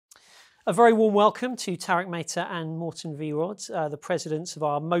A very warm welcome to Tarak, Mehta and Morten Wierod, the presidents of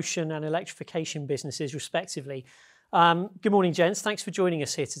our motion and electrification businesses, respectively. Good morning, gents. Thanks for joining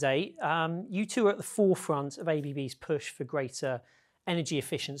us here today. You two are at the forefront of ABB's push for greater energy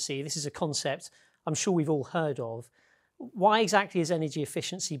efficiency. This is a concept I'm sure we've all heard of. Why exactly has energy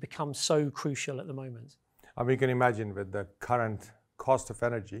efficiency become so crucial at the moment? I mean, you can imagine with the current cost of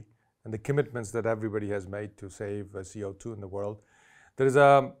energy and the commitments that everybody has made to save CO2 in the world, there is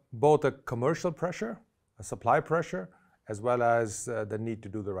both a commercial pressure, a supply pressure, as well as the need to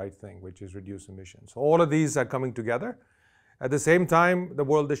do the right thing, which is reduce emissions. All of these are coming together. At the same time, the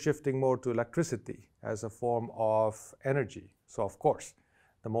world is shifting more to electricity as a form of energy. So of course,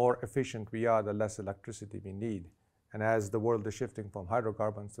 the more efficient we are, the less electricity we need. And as the world is shifting from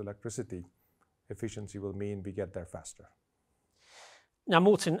hydrocarbons to electricity, efficiency will mean we get there faster. Now,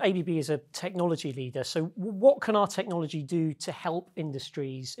 Morten, ABB is a technology leader. So what can our technology do to help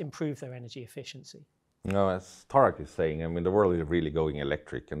industries improve their energy efficiency? As Tarak is saying, I mean, the world is really going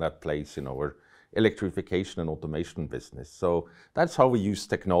electric, and that plays in our electrification and automation business. So that's how we use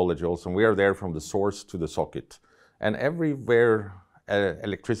technology also. And we are there from the source to the socket. And everywhere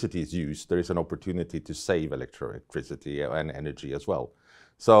electricity is used, there is an opportunity to save electricity and energy as well.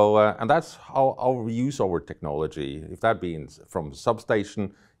 So, and that's how we use our technology, if that means from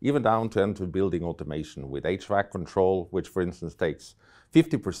substation, even down to building automation with HVAC control, which for instance takes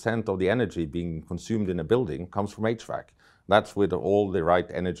 50% of the energy being consumed in a building comes from HVAC. That's with all the right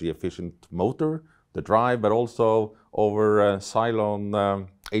energy efficient motor, the drive, but also over Cylon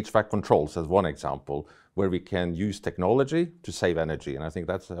HVAC controls as one example, where we can use technology to save energy. And I think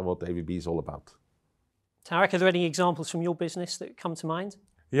that's what ABB is all about. Tarak, are there any examples from your business that come to mind?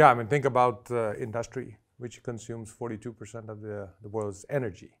 Yeah, I mean, think about industry, which consumes 42% of the world's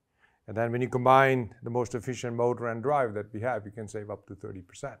energy. And then when you combine the most efficient motor and drive that we have, you can save up to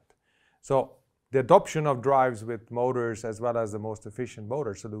 30%. So the adoption of drives with motors as well as the most efficient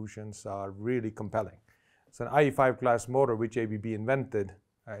motor solutions are really compelling. So an IE5 class motor, which ABB invented,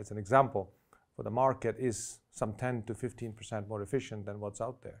 as an example, for the market is some 10 to 15% more efficient than what's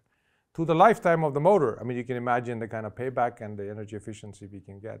out there. To the lifetime of the motor, I mean, you can imagine the kind of payback and the energy efficiency we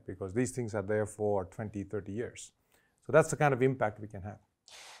can get because these things are there for 20, 30 years. So that's the kind of impact we can have.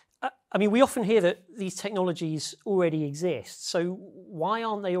 I mean, we often hear that these technologies already exist. So why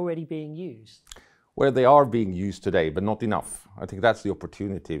aren't they already being used? Well, they are being used today, but not enough. I think that's the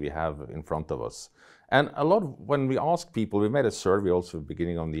opportunity we have in front of us. And a lot of, when we ask people, we made a survey also at the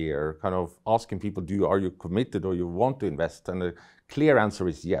beginning of the year, kind of asking people, are you committed or you want to invest? And the clear answer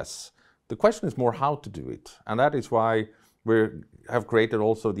is yes. The question is more how to do it. And that is why we have created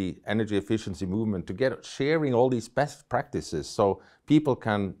also the energy efficiency movement to get sharing all these best practices so people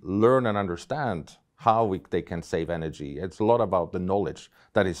can learn and understand how they can save energy. It's a lot about the knowledge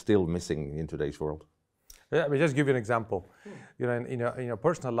that is still missing in today's world. Yeah, let me just give you an example. You know, in your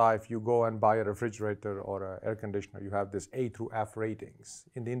personal life, you go and buy a refrigerator or an air conditioner. You have this A through F ratings.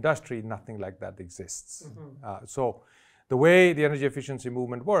 In the industry, nothing like that exists. So the way the energy efficiency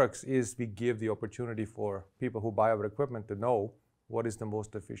movement works is we give the opportunity for people who buy our equipment to know what is the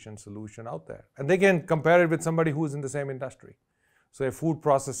most efficient solution out there. And they can compare it with somebody who's in the same industry. So a food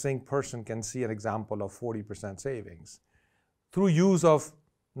processing person can see an example of 40% savings through use of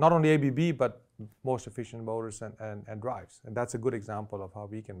not only ABB, but most efficient motors and drives. And that's a good example of how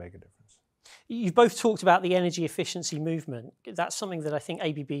we can make a difference. You've both talked about the energy efficiency movement. That's something that I think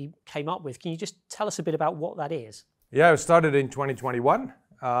ABB came up with. Can you just tell us a bit about what that is? Yeah, it started in 2021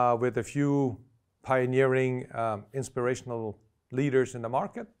 with a few pioneering, inspirational leaders in the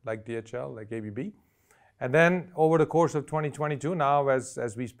market, like DHL, like ABB. And then over the course of 2022, now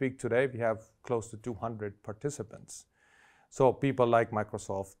as we speak today, we have close to 200 participants. So people like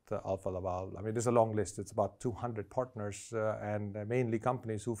Microsoft, Alfa Laval, I mean, there's a long list. It's about 200 partners and mainly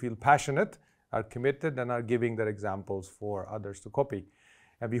companies who feel passionate, are committed, and are giving their examples for others to copy.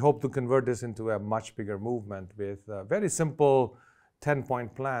 And we hope to convert this into a much bigger movement with a very simple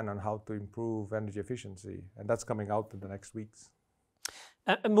 10-point plan on how to improve energy efficiency. And that's coming out in the next weeks.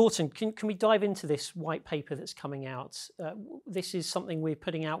 Morten, can we dive into this white paper that's coming out? This is something we're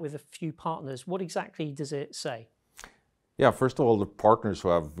putting out with a few partners. What exactly does it say? Yeah, first of all, the partners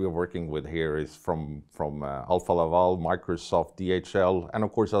we're working with here is from Alfa Laval, Microsoft, DHL, and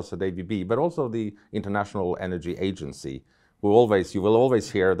of course us at ABB, but also the International Energy Agency. You will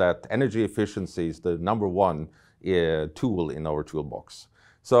always hear that energy efficiency is the #1 tool in our toolbox.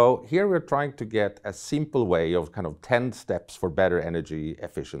 So here we're trying to get a simple way of kind of 10 steps for better energy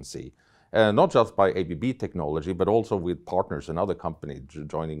efficiency. Not just by ABB technology, but also with partners and other companies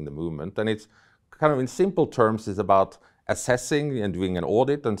joining the movement. And it's kind of in simple terms is about assessing and doing an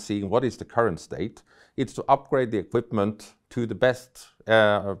audit and seeing what is the current state. It's to upgrade the equipment to the best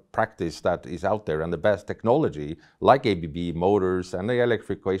practice that is out there and the best technology, like ABB motors and the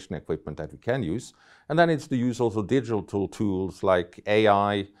electrification equipment that we can use. And then it's to use also digital tools like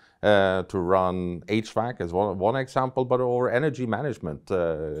AI to run HVAC as one example, but or energy management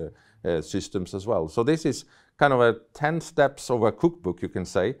systems as well. So this is kind of a 10 steps of a cookbook, you can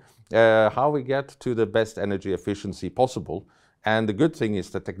say, how we get to the best energy efficiency possible. And the good thing is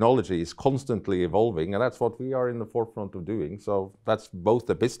that technology is constantly evolving, and that's what we are in the forefront of doing. So that's both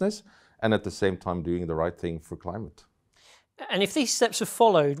the business and at the same time doing the right thing for climate. And if these steps are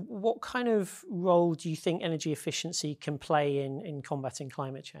followed, what kind of role do you think energy efficiency can play in combating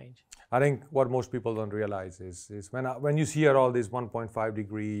climate change? I think what most people don't realize is when you hear all these 1.5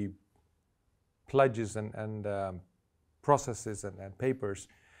 degree pledges and processes and papers,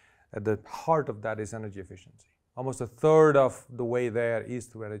 at the heart of that is energy efficiency. Almost a third of the way there is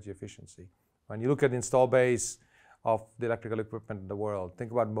through energy efficiency. When you look at the install base of the electrical equipment in the world,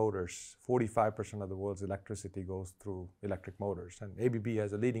 think about motors. 45% of the world's electricity goes through electric motors, and ABB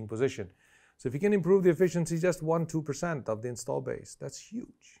has a leading position. So if you can improve the efficiency just 1-2% of the install base, that's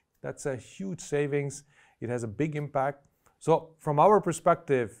huge. That's a huge savings. It has a big impact. So from our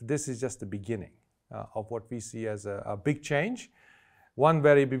perspective, this is just the beginning of what we see as a big change. One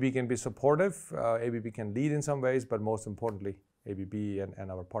where ABB can be supportive, ABB can lead in some ways, but most importantly, ABB and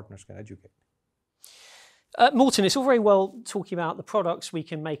our partners can educate. Morten, it's all very well talking about the products we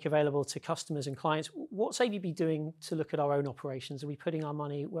can make available to customers and clients. What's ABB doing to look at our own operations? Are we putting our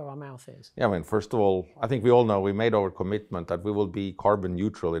money where our mouth is? Yeah, I mean, first of all, I think we all know we made our commitment that we will be carbon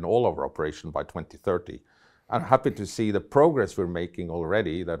neutral in all of our operation by 2030. I'm happy to see the progress we're making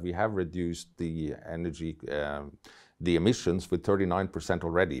already, that we have reduced the energy the emissions with 39%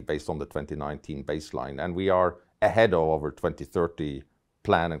 already based on the 2019 baseline. And we are ahead of our 2030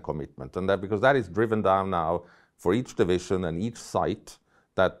 plan and commitment. And that because that is driven down now for each division and each site,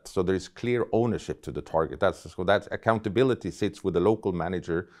 so there is clear ownership to the target. So that accountability sits with the local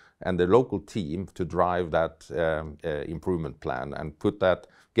manager and the local team to drive that improvement plan and put that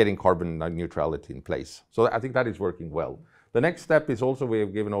getting carbon neutrality in place. So I think that is working well. The next step is also we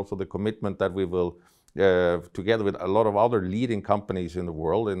have given also the commitment that we will together with a lot of other leading companies in the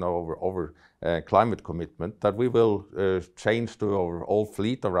world in our climate commitment, that we will change to our old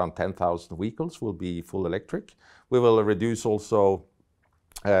fleet around 10,000 vehicles will be full electric. We will reduce also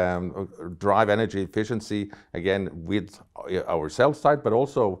drive energy efficiency again with our sales side, but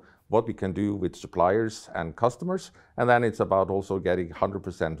also what we can do with suppliers and customers. And then it's about also getting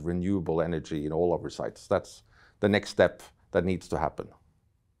 100% renewable energy in all of our sites. That's the next step that needs to happen.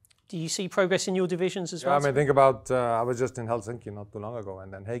 Do you see progress in your divisions as well? Yeah, I mean, think about, I was just in Helsinki not too long ago,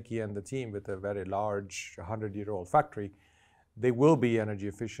 and then Heikki and the team with a very large 100-year-old factory, they will be energy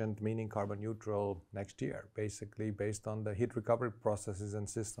efficient, meaning carbon neutral next year, basically based on the heat recovery processes and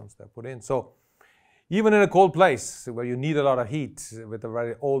systems they're put in. So even in a cold place where you need a lot of heat with a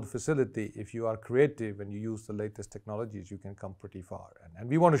very old facility, if you are creative and you use the latest technologies, you can come pretty far. And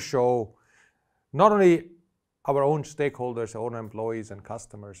we want to show not only our own stakeholders, our own employees and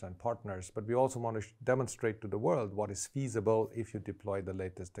customers and partners, but we also want to demonstrate to the world what is feasible if you deploy the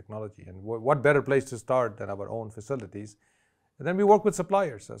latest technology. And what better place to start than our own facilities? And then we work with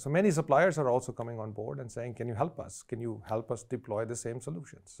suppliers. So many suppliers are also coming on board and saying, can you help us? Can you help us deploy the same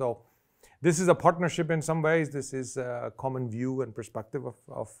solutions? So this is a partnership in some ways. This is a common view and perspective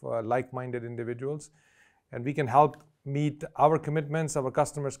of like-minded individuals. And we can help meet our commitments, our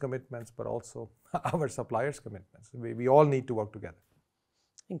customers' commitments, but also our suppliers' commitments. We all need to work together.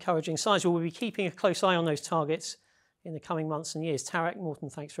 Encouraging signs. Well, we'll be keeping a close eye on those targets in the coming months and years. Tarak, Morten,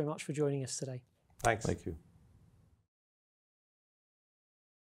 thanks very much for joining us today. Thanks. Thank you.